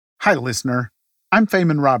Hi, listener. I'm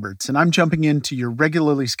Feynman Roberts, and I'm jumping into your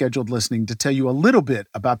regularly scheduled listening to tell you a little bit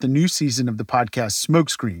about the new season of the podcast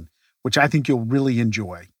Smokescreen, which I think you'll really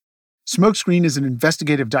enjoy. Smokescreen is an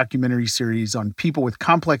investigative documentary series on people with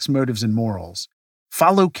complex motives and morals.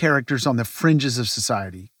 Follow characters on the fringes of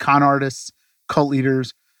society, con artists, cult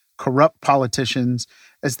leaders, corrupt politicians,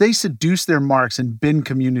 as they seduce their marks and bend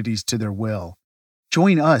communities to their will.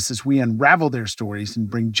 Join us as we unravel their stories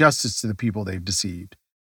and bring justice to the people they've deceived.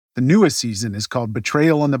 The newest season is called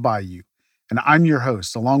Betrayal on the Bayou, and I'm your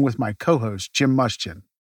host, along with my co-host, Jim Muschin.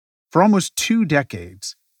 For almost 2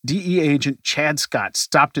 decades, DEA agent Chad Scott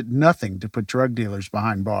stopped at nothing to put drug dealers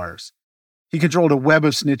behind bars. He controlled a web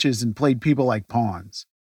of snitches and played people like pawns.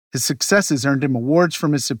 His successes earned him awards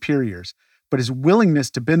from his superiors, but his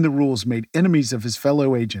willingness to bend the rules made enemies of his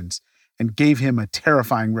fellow agents and gave him a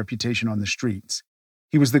terrifying reputation on the streets.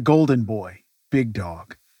 He was the golden boy, big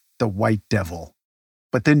dog, the white devil.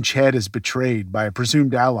 But then Chad is betrayed by a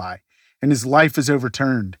presumed ally, and his life is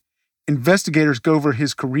overturned. Investigators go over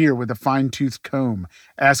his career with a fine-toothed comb,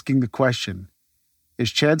 asking the question,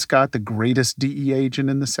 is Chad Scott the greatest DEA agent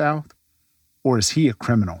in the South? Or is he a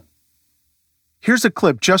criminal? Here's a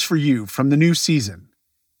clip just for you from the new season.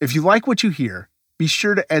 If you like what you hear, be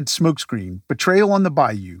sure to add Smokescreen, Betrayal on the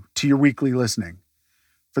Bayou, to your weekly listening.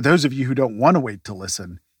 For those of you who don't want to wait to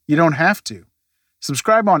listen, you don't have to.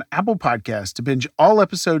 Subscribe on Apple Podcasts to binge all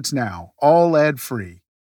episodes now, all ad-free.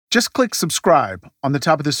 Just click subscribe on the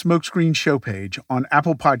top of the Smokescreen show page on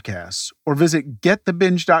Apple Podcasts or visit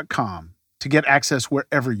getthebinge.com to get access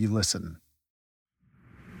wherever you listen.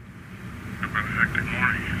 It's been a hectic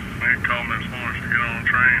morning. I called me this morning to get on a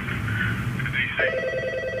train to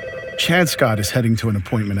D.C. Chad Scott is heading to an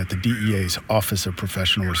appointment at the DEA's Office of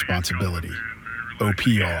Professional Responsibility,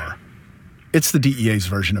 OPR. It's the DEA's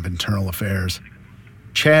version of internal affairs.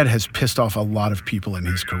 Chad has pissed off a lot of people in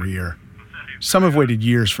his career. Some have waited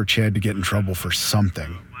years for Chad to get in trouble for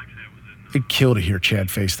something. It'd kill to hear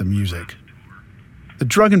Chad face the music. The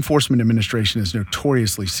Drug Enforcement Administration is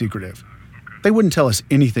notoriously secretive. They wouldn't tell us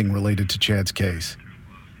anything related to Chad's case.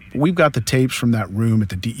 But we've got the tapes from that room at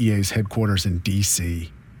the DEA's headquarters in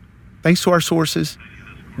D.C. Thanks to our sources,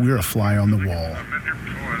 we're a fly on the wall.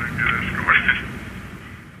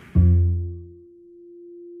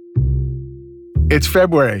 It's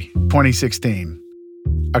February 2016.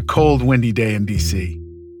 A cold, windy day in D.C.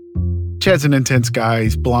 Chad's an intense guy.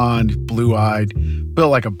 He's blonde, blue-eyed,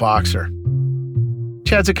 built like a boxer.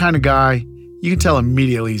 Chad's the kind of guy you can tell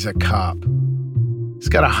immediately he's a cop. He's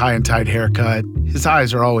got a high and tight haircut. His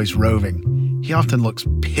eyes are always roving. He often looks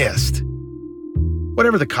pissed.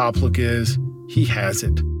 Whatever the cop look is, he has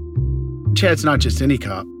it. Chad's not just any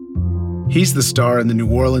cop. He's the star in the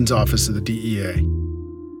New Orleans office of the DEA.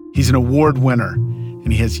 He's an award winner,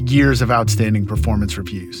 and he has years of outstanding performance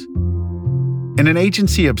reviews. In an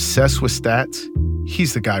agency obsessed with stats,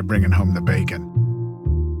 he's the guy bringing home the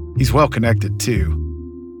bacon. He's well-connected,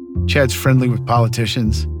 too. Chad's friendly with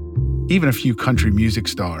politicians, even a few country music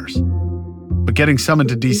stars. But getting summoned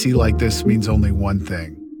to D.C. like this means only one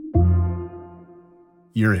thing.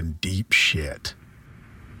 You're in deep shit.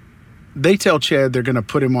 They tell Chad they're going to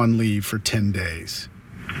put him on leave for 10 days.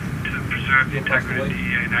 To preserve the integrity of the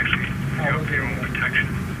DEA and actually for your own protection.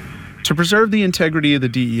 To preserve the integrity of the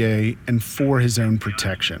DEA and for his own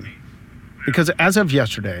protection. Because as of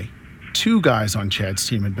yesterday, 2 guys on Chad's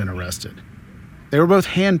team had been arrested. They were both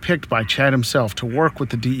handpicked by Chad himself to work with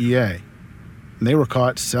the DEA. And they were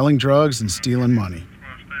caught selling drugs and stealing money.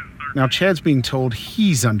 Now Chad's being told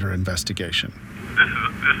he's under investigation. This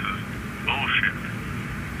is bullshit.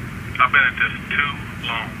 I've been at this too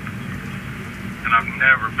long. And I've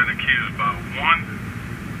never been accused by one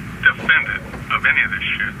defendant of any of this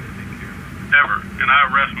shit. Ever. And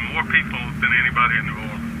I arrest more people than anybody in New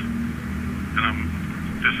Orleans. And I'm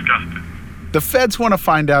disgusted. The feds want to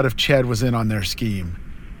find out if Chad was in on their scheme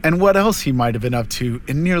and what else he might have been up to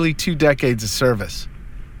in nearly 2 decades of service.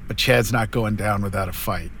 But Chad's not going down without a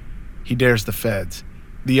fight. He dares the feds,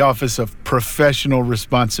 the Office of Professional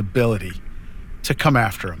Responsibility, to come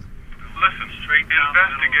after him. Listen,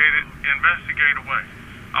 investigate away.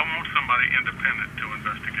 I want somebody independent to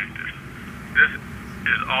investigate this. This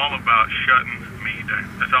is all about shutting me down.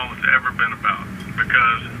 That's all it's ever been about.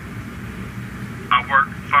 Because I work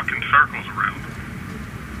fucking circles around them.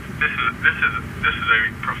 This is a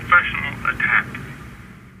professional attack.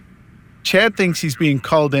 Chad thinks he's being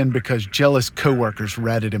called in because jealous coworkers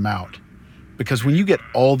ratted him out. Because when you get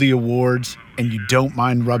all the awards and you don't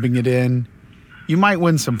mind rubbing it in, you might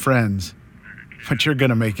win some friends, but you're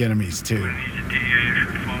gonna make enemies too.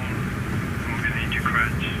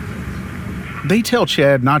 They tell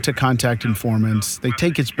Chad not to contact informants, they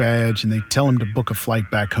take his badge, and they tell him to book a flight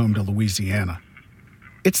back home to Louisiana.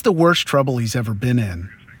 It's the worst trouble he's ever been in.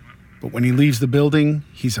 But when he leaves the building,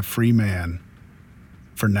 he's a free man.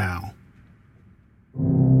 For now.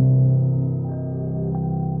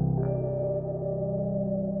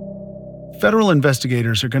 Federal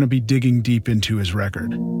investigators are going to be digging deep into his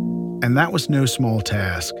record. And that was no small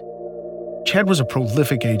task. Chad was a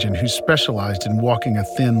prolific agent who specialized in walking a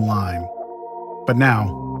thin line. But now,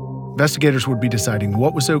 investigators would be deciding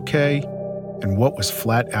what was okay and what was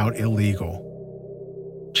flat out illegal.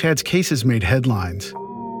 Chad's cases made headlines.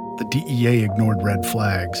 The DEA ignored red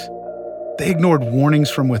flags. They ignored warnings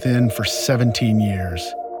from within for 17 years.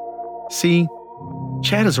 See,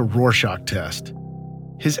 Chad is a Rorschach test.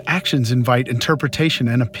 His actions invite interpretation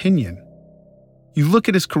and opinion. You look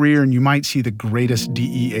at his career and you might see the greatest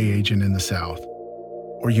DEA agent in the South.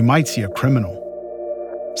 Or you might see a criminal.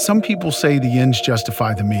 Some people say the ends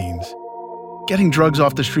justify the means. Getting drugs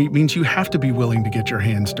off the street means you have to be willing to get your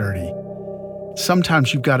hands dirty.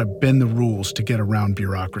 Sometimes you've got to bend the rules to get around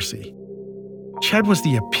bureaucracy. Chad was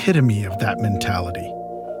the epitome of that mentality.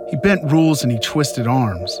 He bent rules and he twisted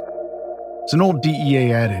arms. It's an old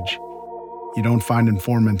DEA adage. You don't find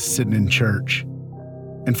informants sitting in church.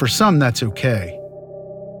 And for some, that's okay.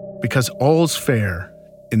 Because all's fair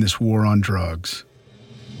in this war on drugs.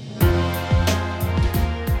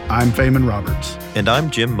 I'm Feynman Roberts. And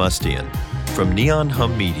I'm Jim Mustian. From Neon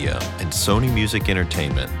Hum Media and Sony Music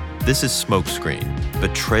Entertainment, this is Smokescreen,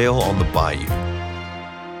 Betrayal on the Bayou.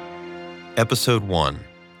 Episode 1,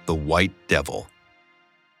 The White Devil.